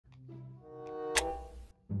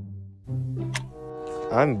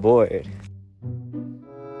I'm bored.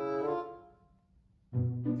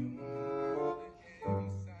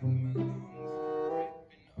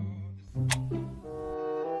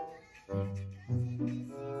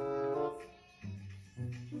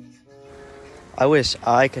 I wish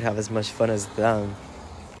I could have as much fun as them.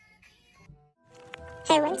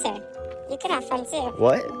 Hey, Winter, you could have fun too.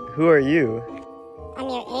 What? Who are you? I'm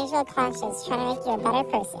your angel conscience trying to make you a better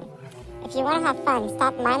person. If you want to have fun,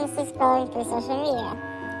 stop mindlessly scrolling through social media.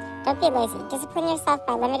 Don't be lazy. Discipline yourself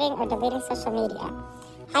by limiting or deleting social media.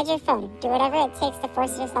 Hide your phone. Do whatever it takes to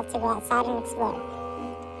force yourself to go outside and explore.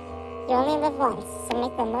 You only live once, so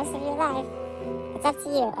make the most of your life. It's up to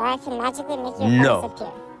you, or I can magically make your phone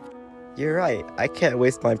disappear. You're right. I can't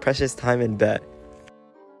waste my precious time in bed.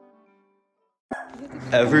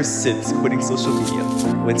 Ever since quitting social media,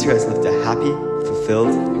 Winter has lived a happy,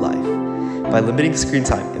 fulfilled life. By limiting screen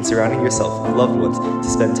time and surrounding yourself with loved ones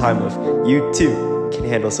to spend time with, you too can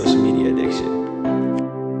handle social media addiction.